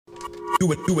You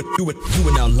are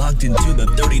now locked into the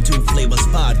 32 Flavors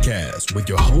podcast with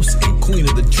your host and queen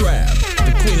of the trap,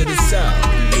 the queen of the south,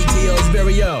 ATL's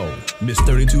very own, Miss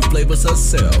 32 Flavors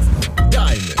herself,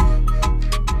 Diamond.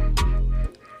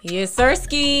 Yes,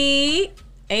 Sirski.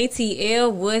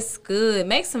 ATL, what's good?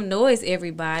 Make some noise,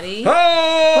 everybody. Hey!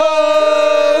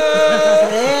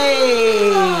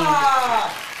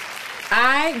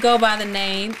 I go by the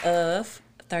name of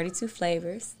 32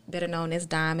 Flavors, better known as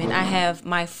Diamond. I have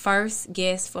my first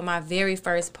guest for my very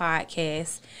first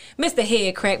podcast, Mr.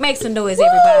 Head Crack. Make some noise,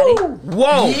 everybody.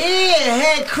 Whoa! Yeah,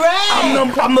 Head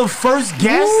Crack. I'm the first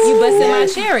guest. You busted my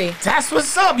cherry. That's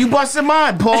what's up. You busted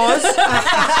mine. Pause.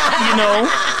 You know,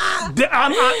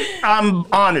 I'm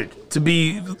honored to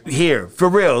be here for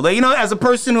real. Like, you know, as a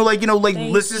person who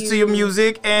listens to your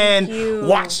music and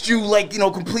watched you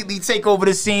completely take over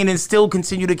the scene and still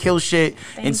continue to kill shit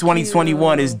in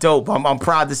 2021 is dope. I'm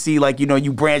proud to see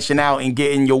you branching out and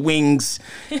getting your wings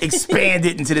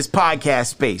expanded into this podcast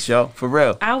space, yo. For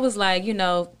real. I was like,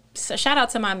 so shout out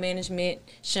to my management,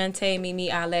 Shantae, Mimi,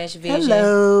 Eyelash Vision.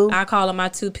 Hello. I call them my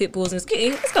two pit bulls in the skirt.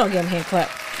 Let's go give them a hand clap.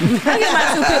 I get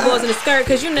my two pit bulls in the skirt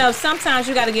because, sometimes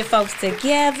you got to get folks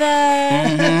together.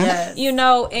 Yes.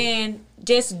 And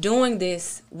just doing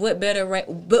this, what better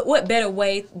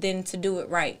way than to do it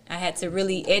right? I had to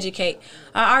really educate.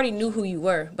 I already knew who you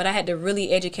were, but I had to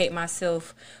really educate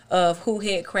myself of who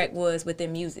Head Crack was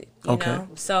within music. You know?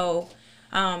 So...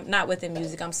 not within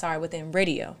music, I'm sorry, within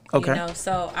radio. Okay.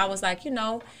 So I was like,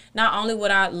 not only would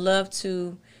I love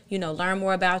to, learn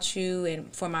more about you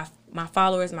and for my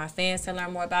followers, my fans to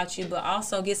learn more about you, but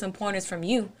also get some pointers from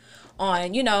you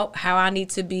on, how I need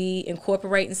to be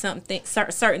incorporating certain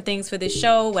things for this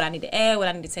show, what I need to add, what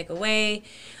I need to take away.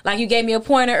 Like you gave me a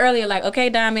pointer earlier, like, okay,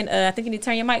 Diamond, I think you need to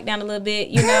turn your mic down a little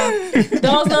bit,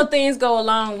 Those little things go a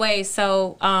long way.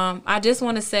 So I just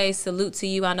want to say salute to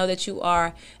you. I know that you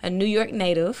are a New York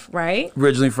native, right?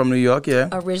 Originally from New York, yeah.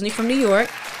 Originally from New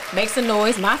York. Make some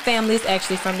noise. My family is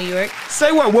actually from New York.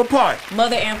 Say what? What part?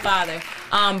 Mother and father.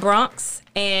 Bronx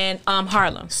and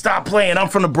Harlem. Stop playing. I'm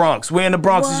from the Bronx. Where in the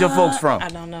Bronx is your folks from? I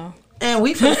don't know. And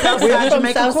we from Southside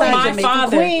Jamaica Queen. My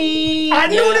father. Queen. I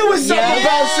knew there was something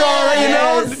about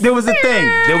y'all, There was a thing.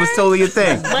 There was totally a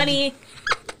thing. Money.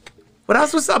 But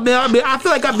that's what's up, man. I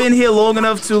feel like I've been here long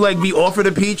enough to be offered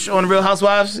a peach on Real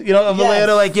Housewives, of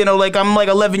Atlanta. I'm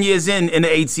 11 years in the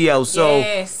ATL, so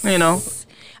yes.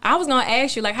 I was gonna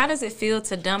ask you, how does it feel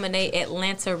to dominate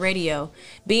Atlanta radio?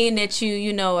 Being that you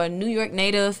a New York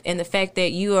native, and the fact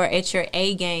that you are at your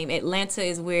A game. Atlanta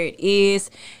is where it is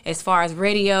as far as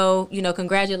radio.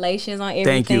 Congratulations on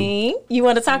everything. Thank you. You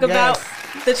want to talk about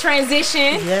the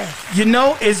transition? Yes.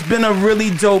 It's been a really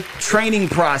dope training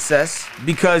process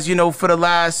because, for the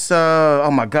last, oh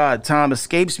my God, time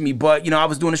escapes me. But, I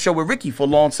was doing a show with Ricky for a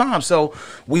long time. So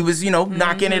we was,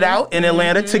 knocking it out in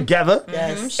Atlanta together.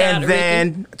 Yes. And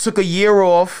then took a year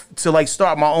off to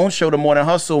start my own show, The Morning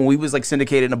Hustle. And we was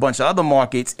syndicated in a bunch of other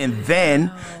markets. And then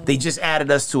they just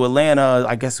added us to Atlanta.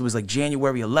 I guess it was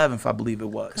January 11th, I believe it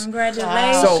was.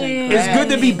 Congratulations. So it's good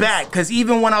to be back because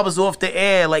even when I was off the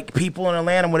air, people in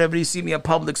Atlanta, whenever they see me at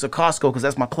Publix or Costco, because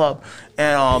that's my club,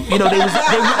 and they would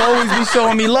always be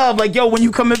showing me love, yo, when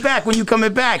you coming back?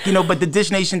 But the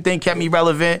Dish Nation thing kept me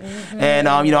relevant, and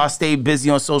I stayed busy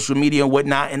on social media and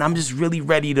whatnot, and I'm just really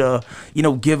ready to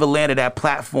give Atlanta that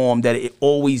platform that it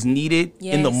always needed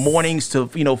in the mornings to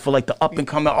for the up and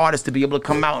coming artists to be able to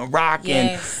come out and rock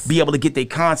and be able to get their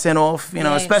content off,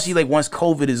 especially once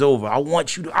COVID is over. I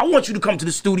want you to come to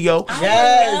the studio.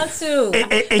 Yes.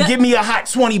 And give me a hot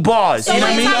 20 bars. So You know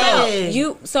what I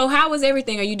mean? So how is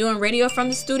everything? Are you doing radio from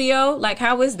the studio?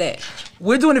 How is that?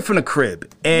 We're doing it from the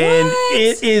crib. And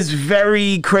it is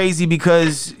very crazy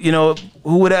because,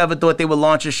 who would have ever thought they would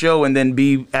launch a show and then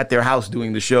be at their house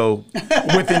doing the show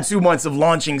within 2 months of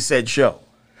launching said show?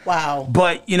 Wow.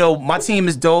 But, my team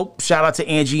is dope. Shout out to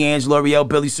Angie, Angela, L'Oreal,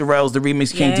 Billy Sorrells, the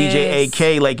Remix King, DJ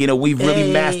AK. We've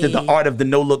really mastered the art of the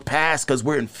no-look pass because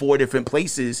we're in 4 different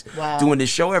places doing this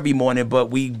show every morning. But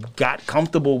we got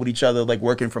comfortable with each other,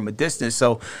 working from a distance.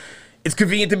 So it's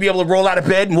convenient to be able to roll out of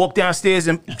bed and walk downstairs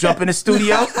and jump in the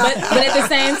studio. But at the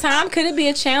same time, could it be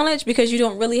a challenge because you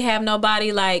don't really have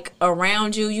nobody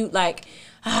around you? You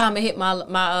I'm gonna hit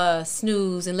my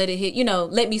snooze and let it hit,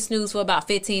 let me snooze for about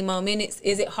 15 more minutes.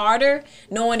 Is it harder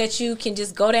knowing that you can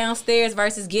just go downstairs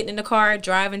versus getting in the car,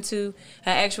 driving to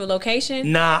an actual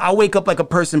location? Nah, I wake up like a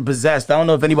person possessed. I don't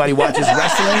know if anybody watches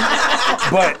wrestling,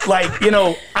 but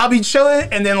I'll be chilling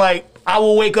and then I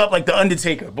will wake up like the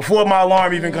Undertaker before my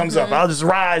alarm even comes up. I'll just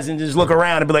rise and just look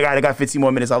around and be like, all right, I got 15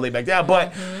 more minutes. I'll lay back down.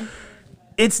 But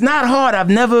it's not hard. I've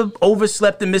never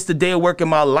overslept and missed a day of work in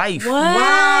my life. What?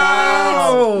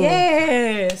 Wow. Yeah.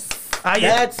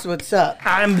 That's what's up.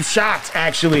 I'm shocked,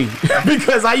 actually,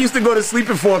 because I used to go to sleep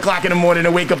at 4 o'clock in the morning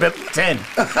and wake up at 10.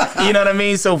 You know what I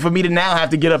mean? So for me to now have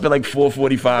to get up at like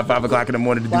 4:45, 5 o'clock in the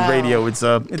morning to do radio, it's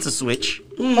a switch.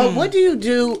 But what do you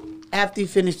do after you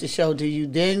finish the show? Do you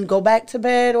then go back to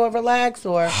bed or relax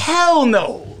or? Hell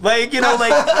no. Like, you know,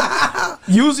 like,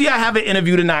 usually I have an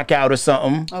interview to knock out or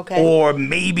something. Okay. Or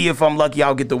maybe if I'm lucky,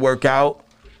 I'll get to work out.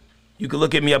 You can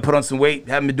look at me, I put on some weight,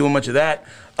 haven't been doing much of that.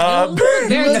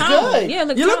 Very look toned. good. Yeah,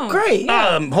 You look great.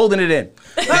 Holding it in.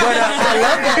 But, I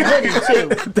love that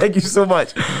hoodie too. thank you so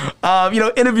much. You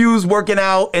know, interviews, working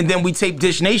out, and then we tape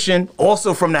Dish Nation,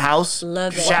 also from the house.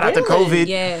 Love that. Shout out to Really? COVID.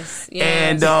 Yes.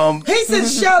 And He said,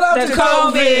 "Shout out to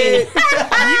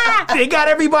COVID." they got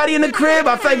everybody in the crib.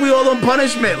 I feel like we all on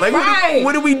punishment. Like, Right.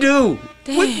 what did we do?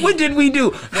 What did we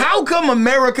do? How come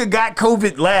America got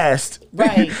COVID last?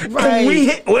 Right. And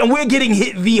we're getting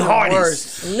hit the hardest.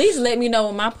 Worst. At least let me know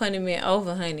when my punishment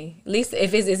over, honey. At least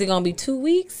if is it gonna be 2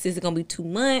 weeks? Is it gonna be 2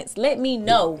 months? Let me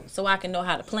know so I can know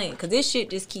how to plan. Cause this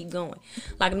shit just keep going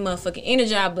like a motherfucking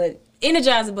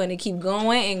Energizer bunny keep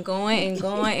going and going and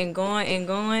going and going and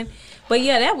going. But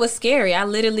yeah, that was scary. I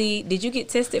literally, did you get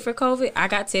tested for COVID? I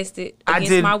got tested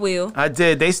against my will. I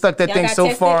did. They stuck that Y'all thing got so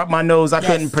tested? far up my nose I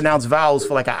couldn't pronounce vowels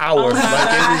for like an hour. Like, it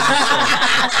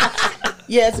was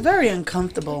Yeah, it's very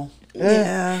uncomfortable.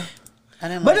 Yeah. I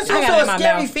didn't But like it's it. got it also in a my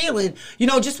scary mouth. feeling, you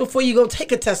know, just before you go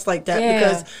take a test like that, Yeah.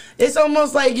 because it's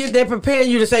almost like they're preparing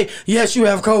you to say, yes, you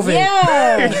have COVID.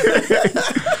 Yeah.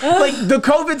 like the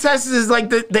COVID test is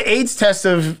like the AIDS test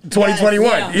of 2021.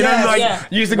 Yeah. You know, Yes, like yeah.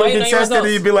 you used to go Waiting get on your tested and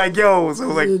results. you'd be like, yo, so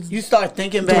like You start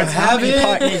thinking back, how have many it?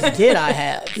 partners did I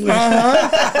have?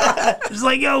 it's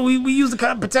like, yo, we used the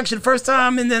kind of protection the first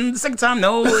time and then the second time,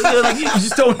 no. You know, like, you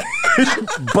just don't.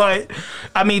 But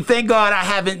I mean, thank God I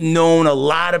haven't known a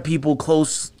lot of people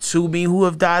close to me who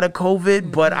have died of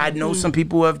COVID, but I know some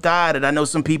people who have died, and I know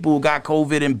some people who got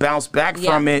COVID and bounced back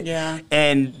Yeah. from it, Yeah.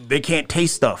 and they can't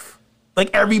taste stuff. Like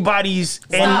everybody's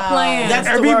Stop playing. That's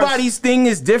the everybody's thing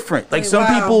is different. Like some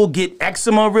Wow. people get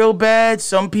eczema real bad,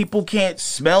 some people can't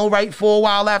smell right for a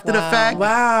while after the fact.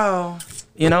 Wow.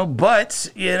 You know, but,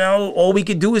 you know, all we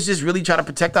could do is just really try to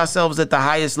protect ourselves at the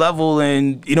highest level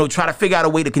and, you know, try to figure out a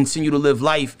way to continue to live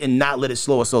life and not let it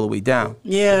slow us all the way down.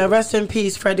 Yeah, rest in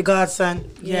peace, Fred the Godson.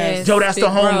 Yes. Yo, that's Big the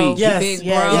homie. Bro. Yes, Big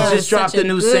yeah, bro. yeah. He just dropped Such a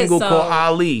new good single soul. called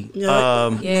Ali. Yeah.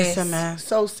 Yes. Listen, man.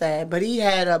 So sad, but he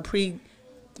had a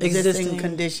pre-existing Existing.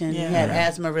 condition. Yeah. He had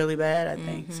asthma really bad, I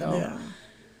think. So Yeah.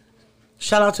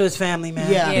 Shout out to his family,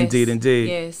 man. Yeah. Indeed, indeed.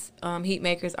 Yes. Heat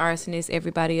makers, arsonists,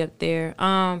 everybody up there.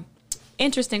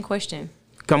 Interesting question.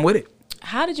 Come with it.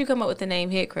 How did you come up with the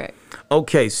name Head Crack?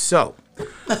 Okay, so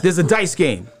there's a dice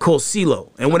game called CeeLo,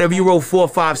 and whenever you roll 4,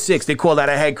 5, 6, they call that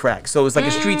a head crack. So it's like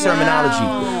a street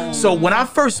terminology. So when I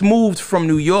first moved from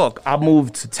New York, I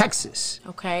moved to Texas.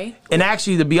 Okay. And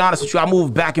actually, to be honest with you, I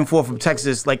moved back and forth from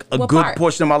Texas like a What good part?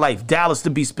 portion of my life. Dallas, to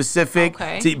be specific.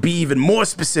 Okay. To be even more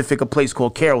specific, a place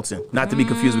called Carrollton. Not to be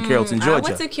confused with Carrollton, I Georgia.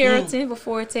 went to Carrollton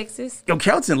before Texas. Yo,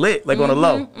 Carrollton lit, like on the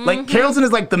low. Like Carrollton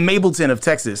is like the Mableton of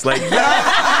Texas. Like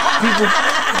people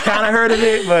kind of heard of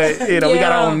it, but you know we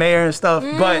got our Yeah. own mayor and stuff.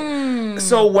 But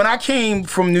so when I came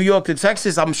from New York to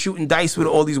Texas, I'm shooting dice with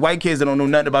all these white kids that don't know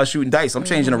nothing about shooting dice. I'm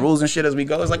changing the rules and shit as we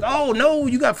go. It's like, oh no,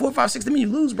 you got 4, 5, 6 to me, you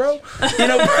lose, bro. You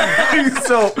know.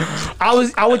 So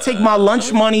I would take my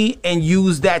lunch money and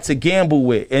use that to gamble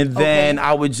with, and then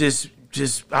I would just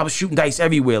I was shooting dice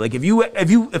everywhere. Like if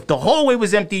the hallway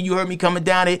was empty and you heard me coming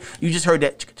down it, you just heard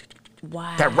that.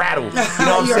 Wow. That rattle, you know what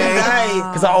I'm You're saying? nice.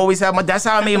 Because I always have that's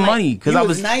how I made money. Because he I was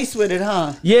was nice with it,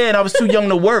 huh? yeah, and I was too young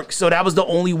to work, so that was the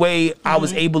only way I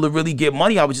was able to really get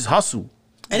money. I would just hustle.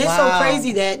 And it's so Wow.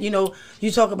 crazy that, you know,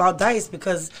 you talk about dice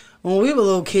because when we were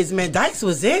little kids, man, dice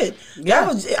was it. Yeah.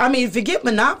 That was, I mean, forget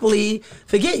Monopoly,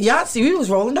 forget Yahtzee. We was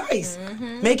rolling dice,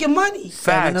 making money.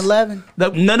 Facts. 7-Eleven.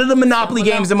 None of the Monopoly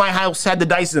games in my house had the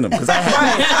dice in them because I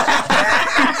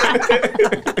had.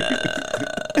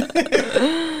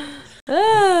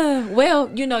 Well,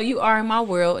 you know, you are in my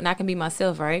world and I can be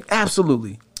myself, right?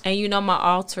 Absolutely. And you know my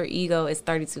alter ego is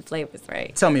 32 Flavors,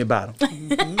 right? Tell me about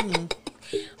them.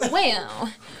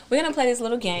 Well, we're gonna play this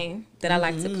little game that I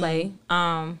like to play.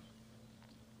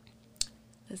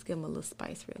 Let's give them a little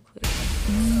spice real quick.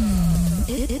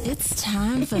 It's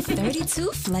time for 32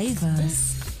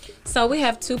 flavors. So we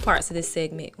have two parts of this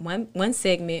segment. One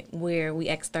segment where we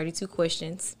ask 32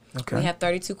 questions. Okay. We have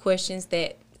 32 questions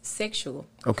sexual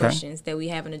questions that we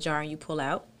have in a jar and you pull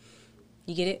out.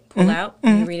 You get it? Pull out.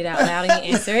 And you read it out loud and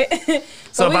you answer it.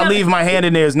 So if I leave my hand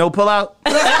in there, is no pull out?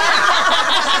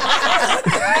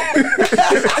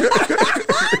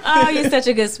 Oh, you're such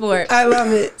a good sport. I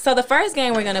love it. So the first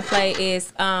game we're gonna play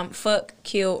is fuck,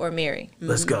 kill, or marry.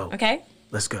 Let's go. Okay.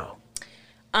 Let's go.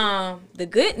 The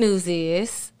good news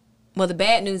is, well, the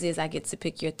bad news is I get to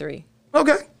pick your 3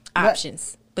 Okay.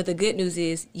 options. But the good news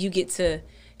is you get to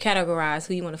categorize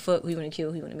who you want to fuck, who you want to kill,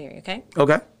 who you want to marry. Okay.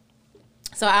 Okay.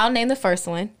 So I'll name the first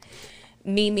one.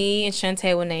 Mimi and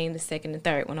Shantae will name the second and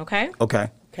third one. Okay. Okay.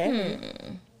 Okay.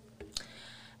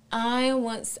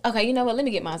 Okay, you know what? Let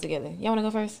me get mine together. Y'all want to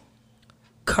go first?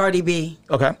 Cardi B.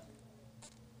 Okay.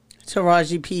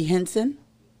 Taraji P. Henson.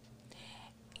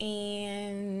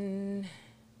 And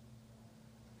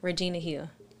Regina Hill.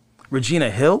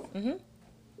 Regina Hill? Mm-hmm. I'm going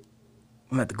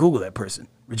to have to Google that person.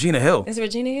 Regina Hill. Is it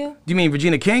Regina Hill? Do you mean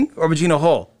Regina King or Regina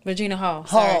Hall? Regina Hall.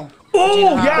 Hall.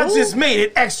 Oh, y'all just made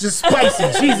it extra spicy.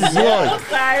 Jesus Lord.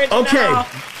 Sorry, Okay.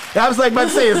 I was like about to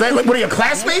say, is that like one of your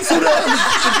classmates? Who knows?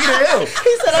 Regina Hill.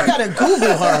 He said, I gotta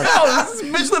Google her. Oh, this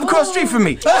bitch live across the street from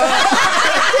me.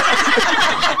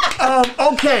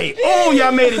 Okay. Oh,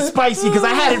 y'all made it spicy because I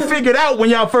had it figured out when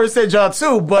y'all first said y'all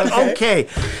too, but okay.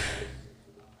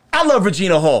 I love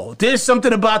Regina Hall. There's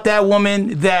something about that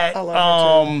woman that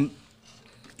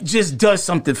just does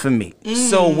something for me.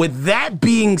 So with that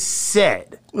being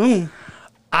said,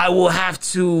 I will have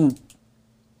to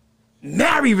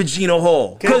marry Regina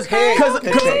Hall. Because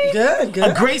Good.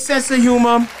 a great sense of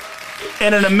humor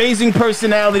and an amazing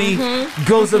personality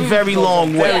goes a very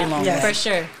long way. Yeah, Yes. for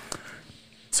sure.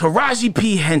 Taraji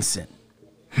P. Henson.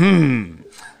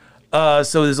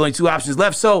 So there's only 2 options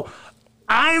left. So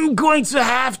I'm going to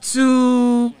have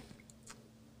to...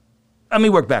 Let me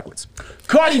work backwards.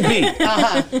 Cardi B.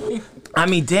 I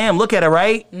mean, damn, look at her,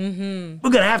 right? We're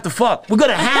going to have to fuck. We're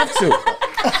going to have to.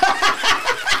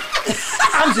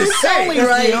 I'm just saying.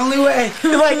 It's the only way.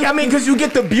 Like, I mean, because you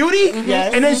get the beauty,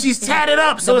 and then she's tatted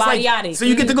up. So it's like, body. so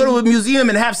you get to go to a museum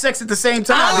and have sex at the same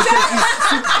time.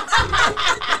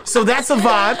 Because so that's a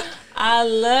vibe. I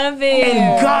love it.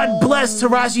 And God bless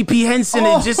Taraji P. Henson.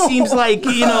 It just seems like,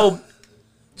 you know,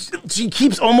 she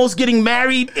keeps almost getting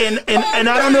married, and I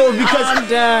don't know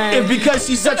if because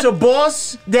she's such a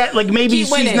boss that like maybe Keep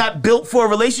she's winning. not built for a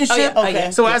relationship. Oh, yeah.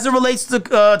 Okay. So as it relates to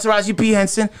Taraji P.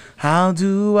 Henson, how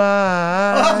do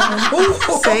I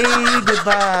say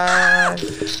goodbye?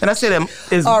 And I say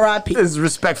that R.I.P. as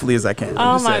respectfully as I can.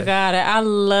 Oh my God, I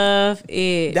love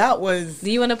it. That was Do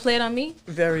you want to play it on me?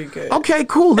 very good. Okay,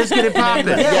 cool. Let's get it popping.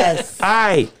 Yes. All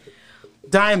right.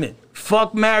 Diamond.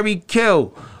 Fuck, marry,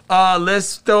 kill.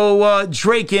 Let's throw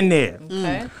Drake in there.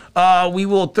 Okay. We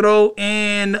will throw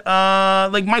in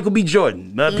like Michael B.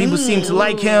 Jordan. People seem to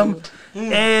like him.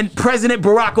 And President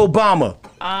Barack Obama.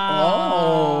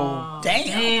 Oh, damn.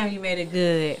 Damn, you made it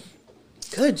good.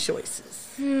 Good choices.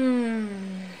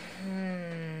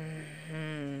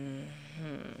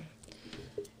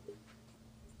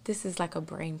 This is like a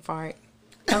brain fart.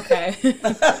 Okay.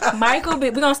 Michael B.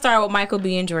 We're going to start with Michael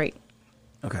B. and Drake.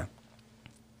 Okay.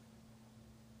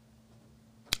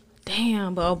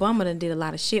 Damn, but Obama done did a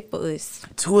lot of shit for us.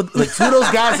 Two of those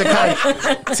guys are kind of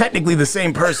technically the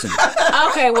same person.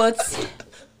 Okay, well,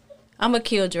 I'm going to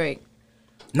kill Drake.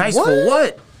 Nice for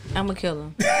what? I'm going to kill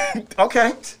him.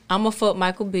 Okay. I'm going to fuck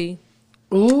Michael B.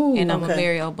 Ooh, And I'm going to okay.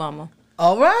 marry Obama.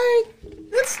 All right.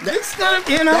 That's not,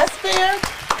 you know. That's fair.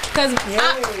 Because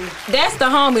that's the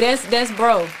homie. That's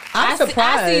bro. I'm I see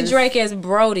surprised. Drake as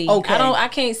Brody. Okay. I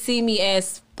can't see me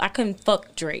as, I couldn't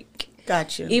fuck Drake.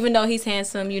 Got you. Even though he's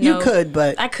handsome, you You know. could,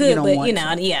 but I you could, don't but want you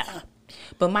know, to. yeah.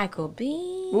 But Michael B.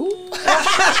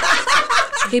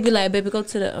 He'd be like, baby, go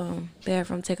to the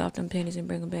bathroom, take off them panties and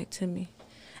bring them back to me.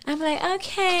 I'm like,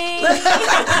 okay.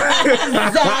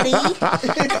 Zaddy.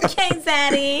 Okay,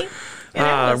 Zaddy.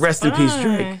 Rest in peace,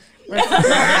 Drake. You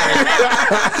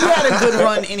had a good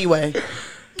run anyway.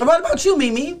 What about you,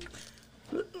 Mimi?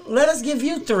 Let us give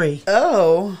you 3.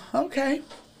 Oh, okay.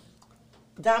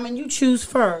 Diamond, you choose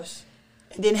first.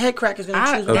 And then Headcracker's going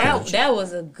to choose without you. That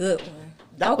was a good one.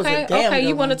 That was Okay, a damn okay. good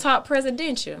You want to one. talk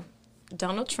presidential?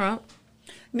 Donald Trump.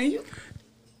 Now you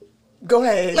go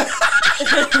ahead.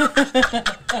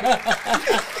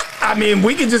 I mean,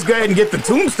 we can just go ahead and get the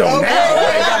tombstone now.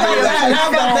 How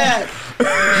about that?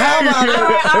 How about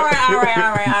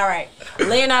that? All right.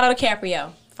 Leonardo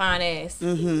DiCaprio, fine ass.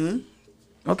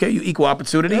 Okay, you equal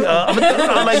opportunity. I'd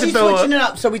like to She's throw switching it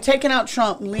up. So we taking out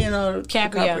Trump, Leonardo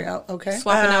DiCaprio. DiCaprio. Okay.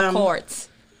 Swapping out cards.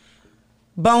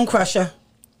 Bone Crusher.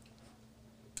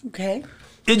 Okay.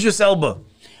 Idris Elba.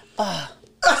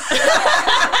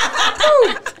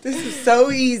 This is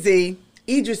so easy.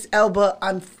 Idris Elba,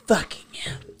 I'm fucking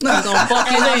him. I'm gonna fuck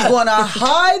And his I'm ass. gonna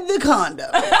hide the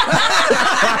condom.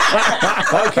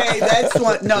 Okay, that's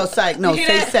one. No, psych. No,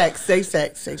 say sex. Say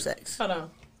sex. Say sex. Hold on.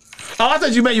 Oh, I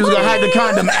thought you meant you was gonna hide the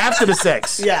condom after the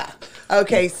sex. Yeah.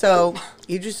 Okay, so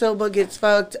Idris Elba gets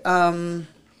fucked. Bone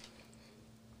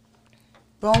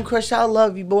Crush, I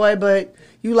love you, boy, but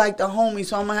you like the homie,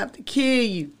 so I'm gonna have to kill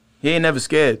you. He ain't never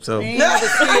scared, so. He ain't never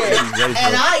scared.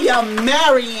 And I am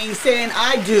marrying, saying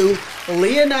I do,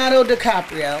 Leonardo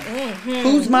DiCaprio.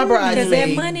 Who's my Because that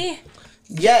bridesmaid? money.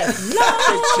 Yes.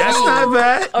 That's not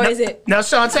bad. Or is it? Now,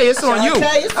 Shantae, it's on you.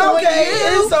 Okay, it's on Okay,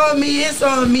 you. it's on me. It's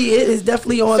on me. It is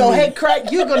definitely on So, me. hey,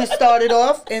 Crack, you're gonna start it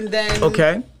off, and then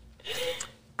Okay.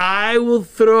 I will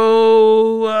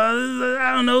throw,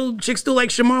 I don't know, chicks still like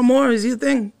Shamar Moore. Is he a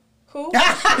thing? Who?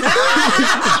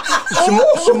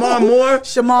 Shamar Moore.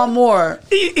 Shamar Moore.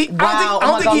 I Wow, oh my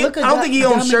don't God, think look at I don't think he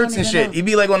owns Diamond shirts on and it, shit. no. He'd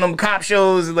be like on them cop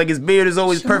shows, like his beard is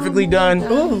always perfectly done.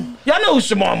 Y'all know who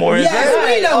Shamar Moore is, Yes,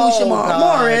 right? we know who Oh, Shamar God.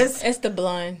 Moore is. It's the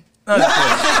blonde. You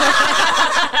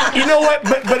know what?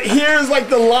 But here's like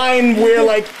the line where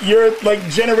like your like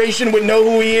generation would know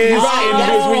who he is,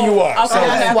 and here's where you are. Okay, So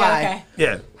that's why. okay.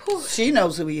 yeah. She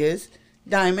knows who he is.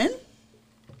 Diamond.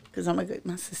 Because I'm going to get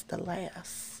my sister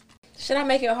last. Should I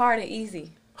make it hard or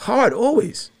easy? Hard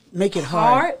always. Make it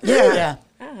hard. Hard? Yeah.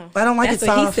 I don't like That's it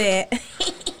what soft. he said.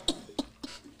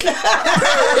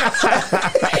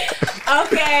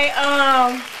 Okay,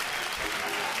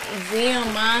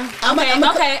 Damn, man.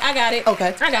 Okay, I got it.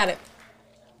 Okay. I got it.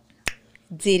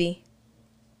 Diddy.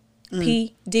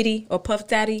 P. Diddy or Puff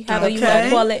Daddy, however you want to Okay.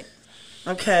 call it.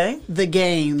 Okay. The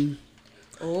Game.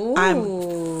 Ooh.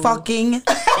 I'm fucking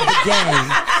the game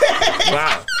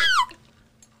Wow.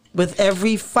 with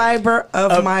every fiber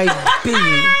of my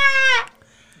being.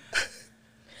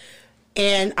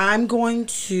 And I'm going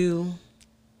to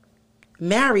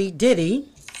marry Diddy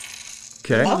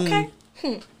Okay.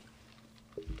 Okay.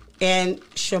 and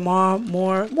Shamar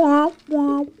Moore.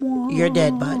 You're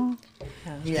dead, bud.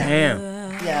 Yeah. Damn.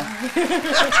 Yeah.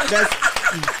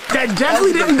 That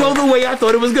definitely didn't go the way I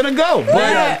thought it was gonna go. But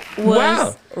That was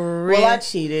wow. Well, I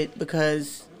cheated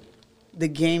because The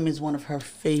Game is one of her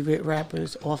favorite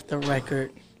rappers off the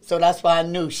record. So that's why I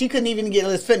knew. She couldn't even get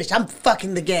this finished. I'm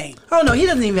fucking The Game. Oh no, he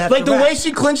doesn't even have Like to the rap. way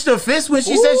she clenched her fist when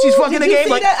she said she's fucking Did the you game. see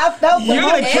Like that? I felt you're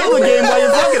like gonna kill the game while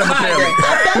you're fucking him. Apparently. I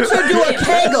felt her do a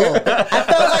kegel. I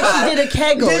felt like she did a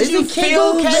kegel. Did Is you it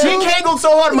kegel? feel- She kegled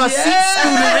so hard, my seat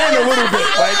scooted in a little bit.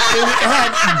 Like it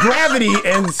had gravity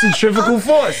and centrifugal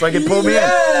force. Like it pulled me in.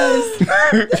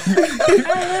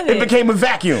 It became a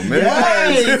vacuum.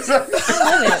 That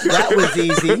was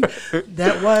easy.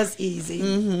 That was easy.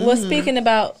 Well, speaking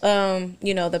about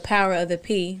the power of the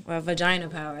P, or vagina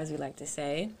power, as we like to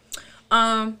say.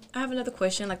 I have another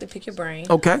question. I'd like to pick your brain.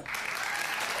 Okay.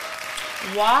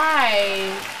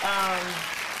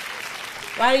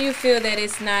 Why do you feel that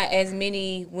it's not as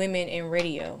many women in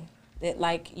radio? That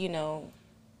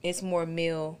it's more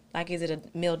male. Like, is it a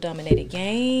male dominated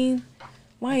game?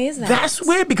 Why is that? That's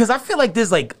weird because I feel like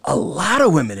there's like a lot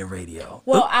of women in radio.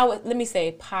 Well, let me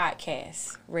say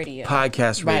podcast radio.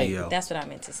 Podcast radio. That's what I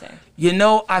meant to say. You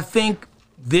know, I think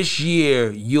this year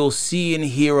you'll see and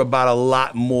hear about a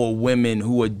lot more women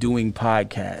who are doing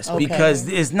podcasts because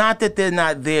it's not that they're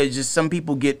not there, just some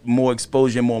people get more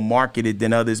exposure, more marketed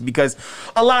than others because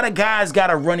a lot of guys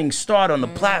got a running start on the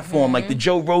platform, like the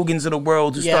Joe Rogans of the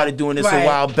world who started doing this a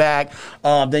while back.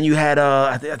 Then you had,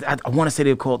 I want to say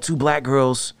they're called Two Black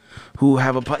Girls who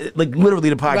have literally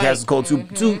the podcast is called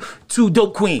two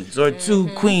Dope Queens or Two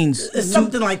Queens.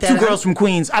 Something like that. Two girls from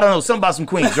Queens. I don't know, something about some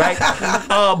Queens, right?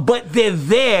 But they're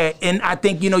there, and I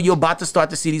think, you're about to start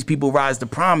to see these people rise to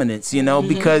prominence,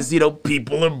 because,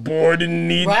 people are bored and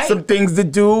need some things to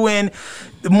do, and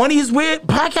the money is where,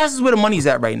 podcast is where the money's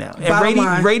at right now.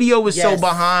 And radio is so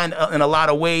behind in a lot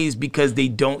of ways because they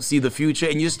don't see the future,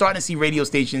 and you're starting to see radio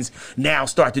stations now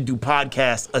start to do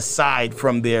podcasts aside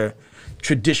from their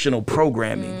traditional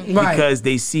programming because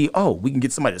they see, we can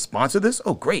get somebody to sponsor this.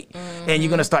 Oh, great. And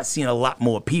you're going to start seeing a lot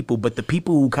more people. But the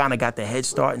people who kind of got the head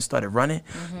start and started running,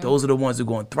 those are the ones who are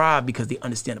going to thrive because they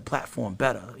understand the platform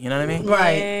better. You know what I mean?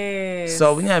 Right. Yes.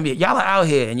 So, y'all are out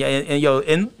here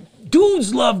and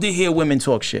dudes love to hear women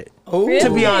talk shit. Really?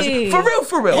 To be honest.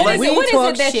 For real. What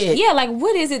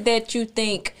Like, is it that you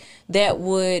think that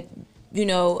would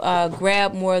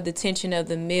grab more of the attention of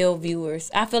the male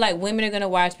viewers? I feel like women are going to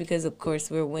watch because, of course,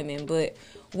 we're women. But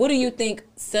what do you think,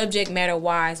 subject matter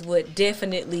wise, would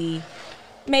definitely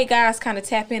make guys kind of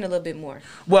tap in a little bit more?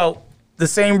 Well, the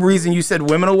same reason you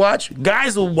said women will watch,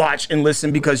 guys will watch and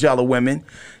listen because y'all are women.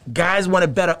 Guys want to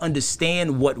better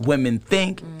understand what women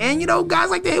think. And, guys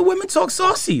like to hear women talk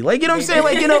saucy. Like, you know what I'm saying?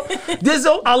 Like, there's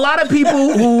a lot of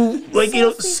people who,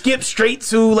 skip straight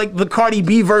to, the Cardi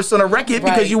B verse on a record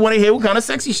because you want to hear what kind of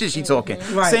sexy shit she's talking.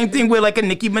 Same thing with, a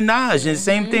Nicki Minaj. And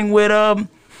same thing with,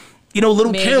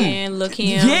 Little Megan, Kim. Lil'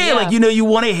 Kim, Yeah, like, you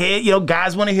want to hear,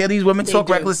 guys want to hear these women talk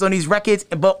do. reckless on these records,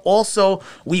 but also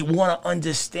we want to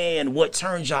understand what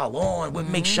turns y'all on, what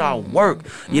makes y'all work.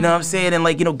 You know what I'm saying? And,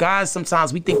 like, guys,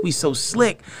 sometimes we think we so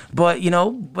slick, but,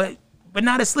 but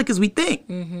not as slick as we think.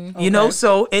 You know,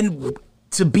 so, and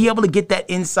to be able to get that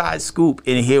inside scoop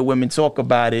and hear women talk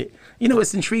about it,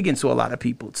 it's intriguing to a lot of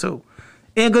people, too.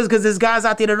 And because there's guys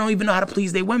out there that don't even know how to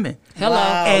please their women. Hello.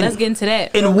 And- Let's get into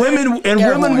that. And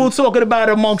women will talk about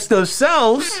it amongst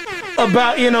themselves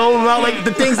about like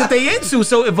the things that they into.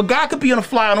 So if a guy could be on a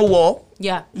fly on the wall,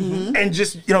 Yeah. and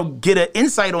just get an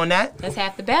insight on that, That's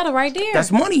half the battle right there.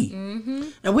 that's money.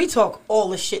 And we talk all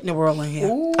the shit in the world in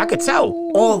here. I could tell.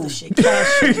 All the shit.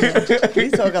 Cash shit. We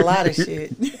talk a lot of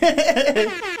shit.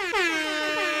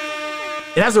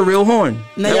 It has a real horn.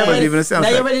 Now That y'all wasn't ready, even a sound now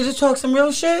you effect. ready to talk some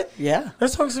real shit? Yeah,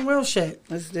 Let's talk some real shit.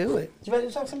 let's do it. You ready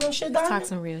to talk some real shit, Let's Diamond? talk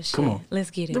some real shit. Come on.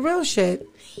 Let's get it. The real shit.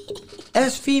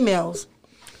 As females,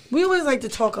 we always like to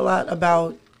talk a lot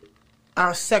about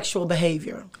our sexual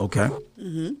behavior. Okay.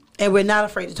 And we're not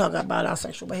afraid to talk about our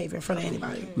sexual behavior in front of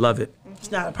anybody. Love it.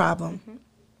 It's not a problem.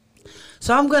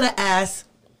 So I'm going to ask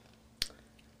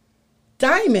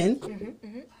Diamond,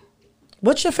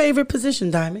 what's your favorite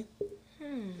position, Diamond?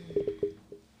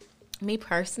 Me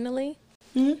personally,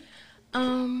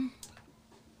 I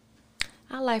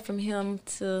like from him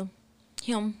to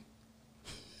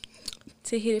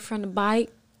hit it from the bike.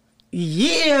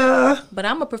 Yeah. But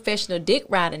I'm a professional dick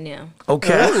rider now.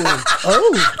 Okay.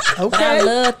 Oh, But I okay.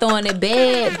 love throwing it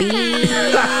bad, B.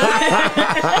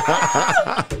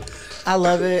 I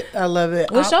love it. I love it.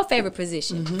 What's your favorite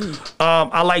position?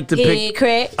 I like to Head pick.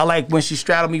 crack. I like when she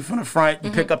straddled me from the front.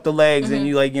 You pick up the legs and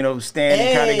you stand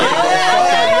and kind of get.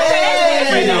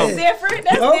 That's different.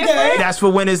 That's different. That's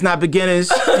for winners, not beginners.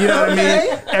 You know what I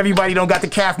mean? Everybody don't got the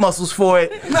calf muscles for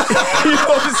it. You know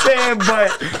what I'm saying?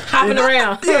 But Hopping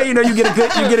around. yeah, you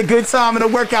get a good time in the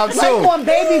workout Like too. on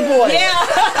Baby Boy. Yeah.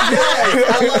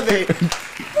 Yes, I love it.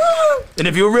 And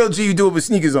if you're a real G, you do it with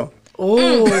sneakers on.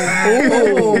 Ooh.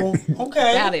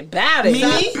 Okay. Bout it.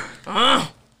 Me?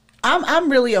 I'm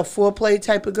really a foreplay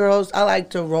type of girls. I like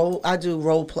to roll. I do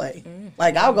role play.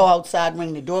 Like I'll go outside,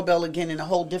 ring the doorbell again in a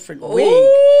whole different wig.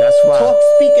 That's why.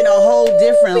 Speaking a whole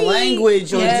different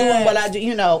language or Yes. doing what I do.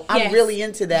 I'm Yes. really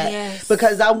into that Yes.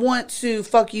 because I want to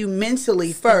fuck you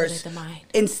mentally Stimulate first the mind.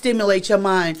 and stimulate your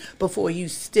mind before you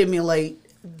stimulate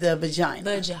the vagina.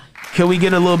 Vagina. Can we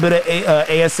get a little bit of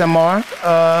ASMR?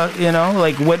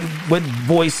 Like what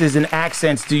voices and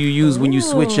accents do you use when you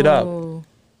switch it up? Ooh.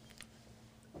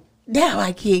 Now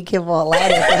I can't give all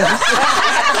that.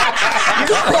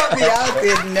 You caught me out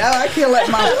there. Now I can't let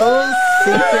my full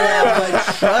secret out.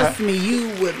 But trust me, you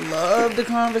would love the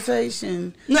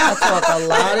conversation. I talk a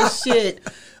lot of shit.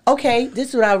 Okay, this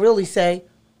is what I really say.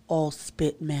 All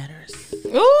spit matters.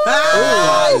 Ooh.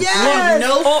 Yes.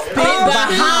 No spit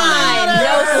behind.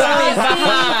 No spit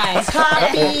behind.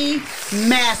 Copy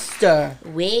master.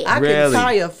 Wait. I Really? can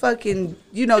tie a fucking,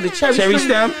 the cherry Cherry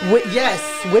stem.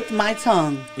 stem? With my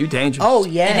tongue. You dangerous. Oh,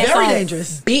 yes. Very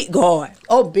dangerous. Beat guard.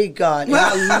 Oh, big God. And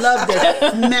I love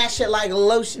to smash it like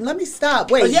lotion. Let me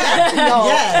stop. Wait. Yes. y'all.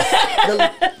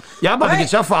 Yes. Y'all about to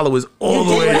get your followers all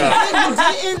the way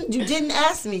up. You didn't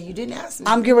ask me. You didn't ask me.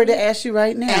 I'm getting ready to ask you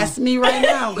right now. Ask me right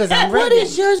now because I'm What ready.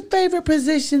 is your favorite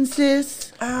position,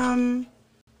 sis? I'd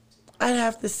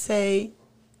have to say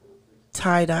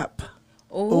tied up.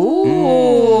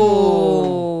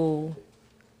 Ooh.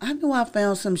 I knew I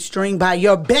found some string by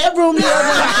your bedroom the other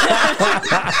night.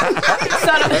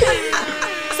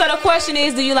 So the question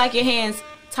is, do you like your hands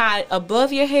tied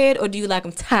above your head or do you like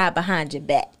them tied behind your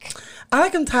back? I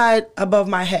like them tied above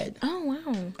my head. Oh,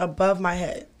 wow. Above my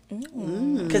head.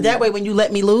 Because that way when you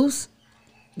let me loose,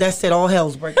 that's it. All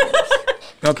hell's breaking loose.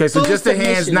 Okay, so Full just the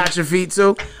hands, submission. not your feet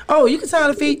too. Oh, you can tie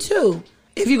the feet too.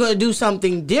 If you're going to do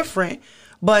something different.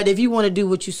 But if you want to do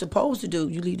what you're supposed to do,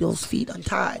 you leave those feet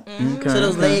untied. So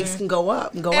those legs can go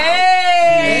up and go out.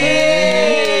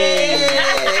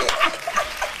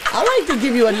 I like to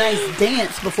give you a nice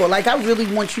dance before. Like, I really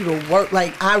want you to work.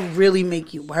 Like, I really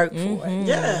make you work for it.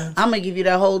 Yeah. I'm going to give you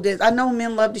that whole dance. I know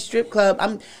men love the strip club.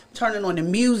 I'm turning on the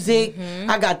music.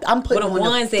 I'm putting With the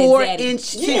on ones the that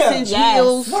 4-inch, daddy. 6-inch Yes.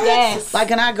 heels. Yes.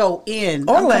 Like, and I go in.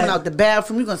 All I'm coming that. out the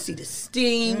bathroom. You're going to see the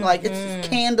steam. Like, it's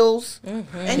candles.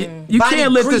 And You body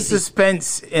can't let the greasy.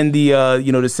 suspense and the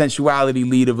the sensuality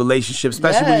lead a relationship,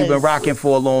 especially when you've been Yes. rocking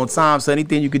for a long time. So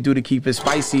anything you could do to keep it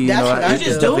spicy, That's what I it's do.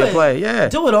 Just definitely do it. play. Yeah.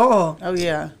 Do it all. Oh,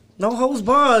 yeah. No holds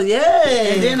barred. Yeah.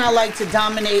 And then I like to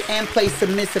dominate and play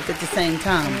submissive at the same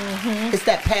time. It's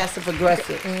that passive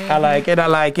aggressive. I like it.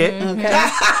 Okay.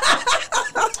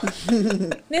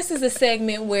 This is a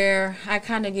segment where I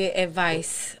kind of get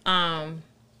advice.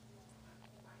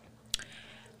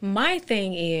 My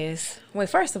thing is,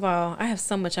 first of all, I have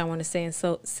so much I want to say in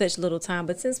such little time,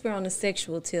 but since we're on the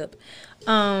sexual tip,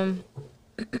 wait,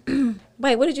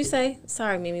 what did you say?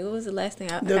 Sorry, Mimi, what was the last thing?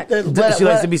 She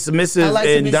likes to be submissive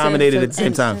and dominated at the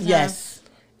same time. Yes.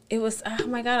 It was, oh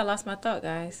my God, I lost my thought,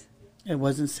 guys. It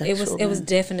wasn't sexual. It was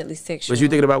definitely sexual. Was you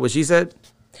thinking about what she said?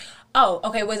 Oh,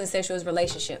 okay, it wasn't sexual, it was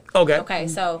relationship. Okay. Okay,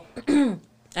 so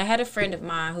I had a friend of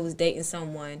mine who was dating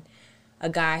someone, a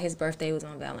guy, his birthday was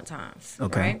on Valentine's.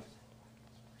 Okay. Right?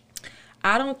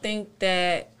 I don't think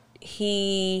that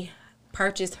he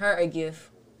purchased her a gift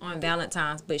on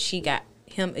Valentine's, but she got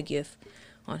him a gift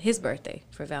on his birthday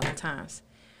for Valentine's.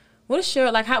 What's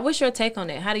your take on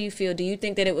that? How do you feel? Do you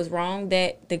think that it was wrong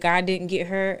that the guy didn't get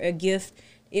her a gift?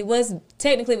 It was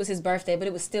his birthday, but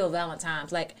it was still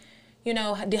Valentine's. Like, you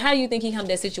know, how do you think he handled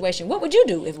that situation? What would you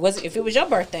do if it was your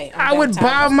birthday? I would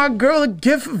buy my girl a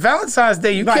gift for Valentine's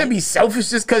Day. You can't be selfish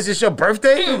just because it's your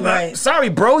birthday. Right. Sorry,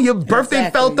 bro. Your birthday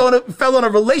fell on a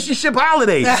relationship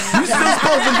holiday. You still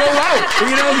supposed to go out.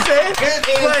 You know what I'm saying?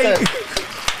 Like,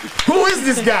 who is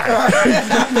this guy?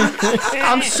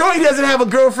 I'm sure he doesn't have a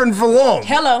girlfriend for long.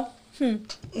 Hello.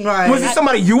 Right. Was it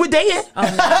somebody you were dating? Oh,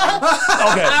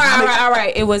 no. Okay. All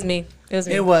right. It was me.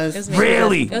 It was. me.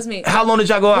 Really? It was me. How long did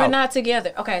y'all go out? We're not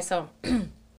together. Okay, so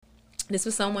this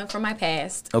was someone from my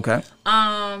past. Okay.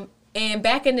 And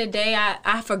back in the day,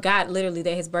 I forgot literally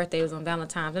that his birthday was on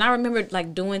Valentine's. And I remember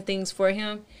like doing things for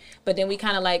him. But then we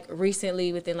kind of like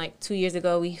recently, within like 2 years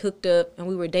ago, we hooked up and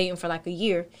we were dating for like a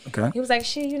year. Okay. He was like,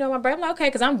 shit, you know, my birthday. I'm like, okay,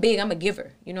 because I'm big. I'm a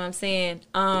giver. You know what I'm saying?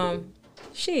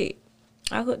 Shit.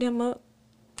 I hooked him up.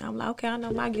 I'm like, okay, I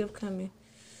know my gift coming.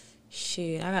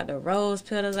 Shit, I got the rose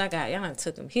petals. Y'all done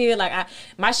took them here. Like,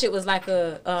 my shit was like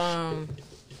a,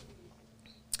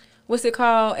 what's it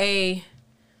called? I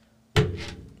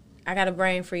got a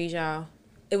brain freeze, y'all.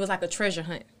 It was like a treasure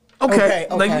hunt. Okay.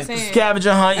 Like Okay.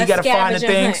 scavenger hunt. You got to find the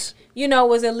things. Hunt. You know,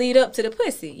 was a lead up to the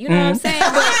pussy. You know what I'm saying?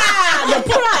 But, The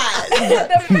prize.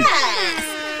 the prize.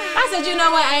 I said, you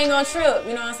know what? I ain't gonna trip.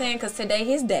 You know what I'm saying? Because today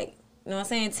his date. You know what I'm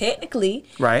saying? Technically,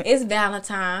 Right. It's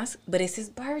Valentine's, but it's his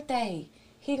birthday.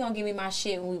 He gonna give me my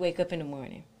shit when we wake up in the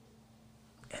morning.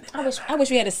 I wish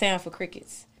we had a sound for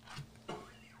crickets.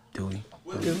 Do we?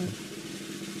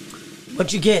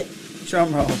 What you get?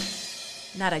 Drum roll.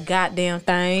 Not a goddamn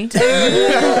thing.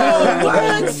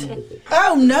 What?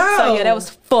 Oh no. So yeah, that was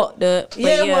fucked up. But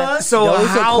Yeah, it was. So Those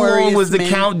how long Aquarius was the men.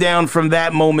 countdown from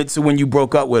that moment to when you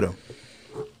broke up with him?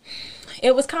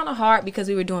 It was kind of hard because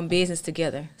we were doing business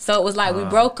together. So it was like we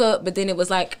broke up, but then it was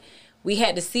like we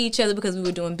had to see each other because we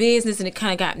were doing business, and it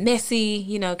kind of got messy,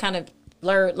 you know, kind of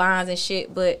blurred lines and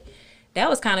shit. But that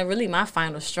was kind of really my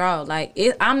final straw. Like,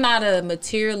 I'm not a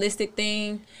materialistic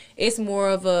thing. It's more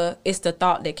of it's the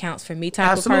thought that counts for me type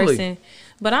Absolutely. of person.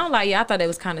 But I'm like, I thought it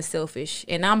was kind of selfish.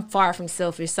 And I'm far from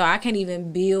selfish. So I can't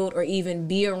even build or even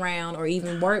be around or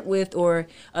even work with or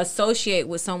associate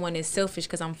with someone that's selfish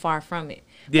because I'm far from it.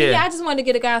 Yeah. But yeah, I just wanted to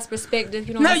get a guy's perspective.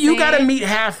 You know No, what I'm you saying? got to meet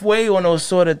halfway on those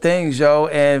sort of things, yo.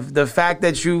 And the fact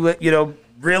that you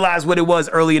realized what it was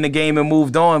early in the game and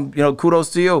moved on,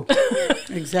 kudos to you.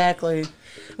 Exactly.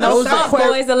 No Those soft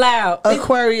boys allowed.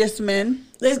 Aquarius men.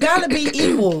 It's got to be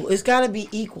equal. It's got to be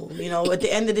equal. You know, at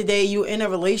the end of the day, you're in a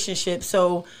relationship.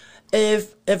 So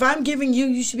if I'm giving you,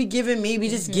 you should be giving me. We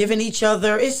just giving each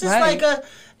other. It's just Right. like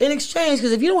an exchange.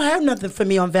 Because if you don't have nothing for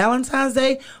me on Valentine's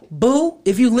Day, boo,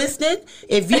 if you listening,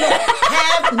 if you don't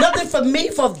have nothing for me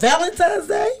for Valentine's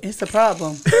Day, It's a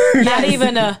problem. Not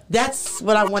even a. that's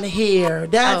what I want to hear.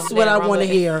 That's Oh, what man, I wrong want to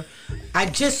button. hear. I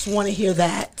just want to hear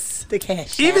that. The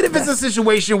cash. Even if it's a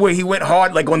situation where he went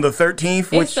hard, like on the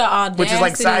 13th, It's the audacity which is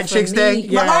like Side for Chicks me. Day.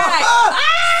 Yeah.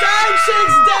 Side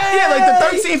Chicks Day. Yeah, like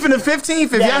the 13th and the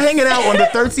 15th. If y'all hanging out on the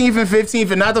 13th and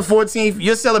 15th and not the 14th,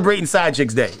 you're celebrating Side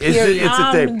Chicks Day. It's a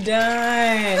I'm thing.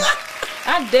 done.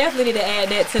 I definitely need to add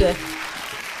that to the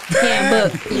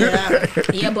handbook.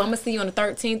 Yeah, but I'm gonna see you on the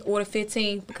 13th or the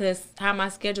 15th because how my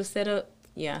schedule set up.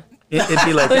 Yeah. It'd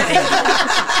be like,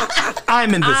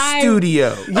 I'm in the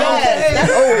studio. Yes, that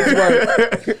always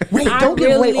works. Wait, I don't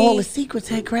give away really- all the secrets,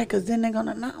 head crackers. Then they're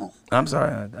gonna know. I'm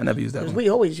sorry, I never used that one. We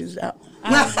always use that one.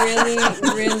 I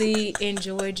really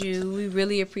enjoyed you. We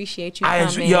really appreciate you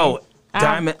coming.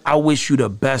 Diamond, I wish you the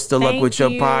best of luck Thank with your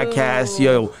you. podcast.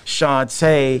 Yo,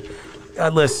 Shantae,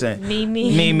 listen.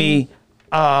 Mimi,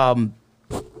 the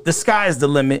sky is the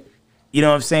limit. You know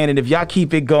what I'm saying? And if y'all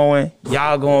keep it going,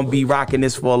 y'all gonna be rocking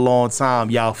this for a long time.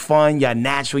 Y'all fun, y'all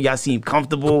natural, y'all seem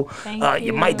comfortable. Thank You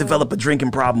you. might develop a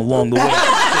drinking problem along the way.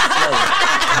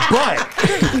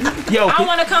 But yo, I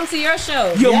want to come to your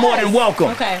show. you're more than welcome.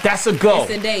 Okay. That's a go.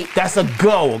 It's a date. That's a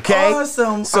go. Okay.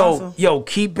 Awesome, So awesome. yo,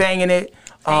 keep banging it.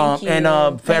 Thank you. And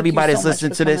for Thank everybody you that's so much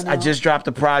listening for to this, coming I just dropped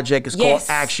a project. It's Yes.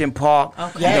 called Action Park.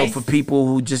 Okay. You know, Yes. for people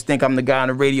who just think I'm the guy on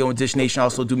the radio and Dish Nation, I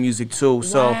also do music too.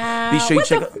 So Wow. be sure you What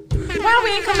check the- it. Why we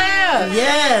ain't come out?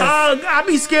 Yes. I'd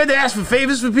be scared to ask for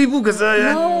favors for people because you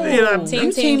know. Team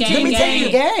Let gang me tell you,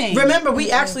 gang. remember,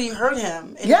 we actually heard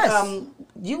him. And, Yes.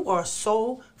 you are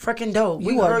so freaking dope.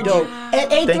 We You are heard dope. you. At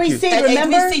Thank A3C, you. At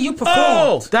remember? A3C, you performed.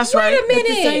 Oh, that's right. Wait a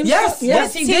minute. Yes,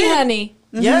 yes, he did. Honey.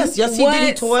 Yes, yes, he did. He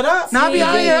What? tore it up. No, I be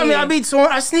out here. I mean, I be touring.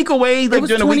 I sneak away like was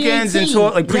during the weekends and 2018.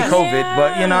 tour like pre-COVID. Yes.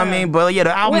 But you know what I mean. But yeah,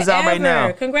 the album's out right now.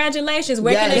 Whatever. Congratulations.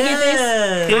 Where can they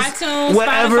Yes. get this? It's iTunes,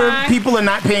 whatever Spotify. people are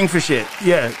not paying for shit.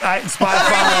 Yeah,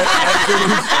 Spotify,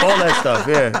 iTunes, all that stuff.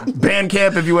 Yeah,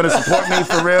 Bandcamp if you want to support me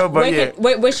for real. But yeah,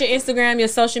 What's your Instagram, your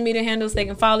social media handles? They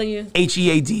can follow you.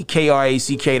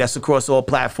 HEADKRACK. That's across all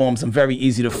platforms. I'm very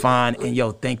easy to find. And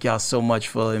yo, thank y'all so much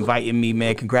for inviting me,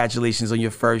 man. Congratulations on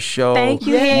your first show. Thank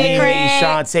you, Nina Craig. and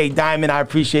Shantae Diamond. I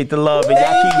appreciate the love. And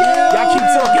y'all keep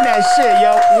talking that shit,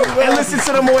 yo. And listen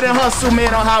to the More Than Hustle,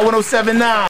 man, on High 107.9.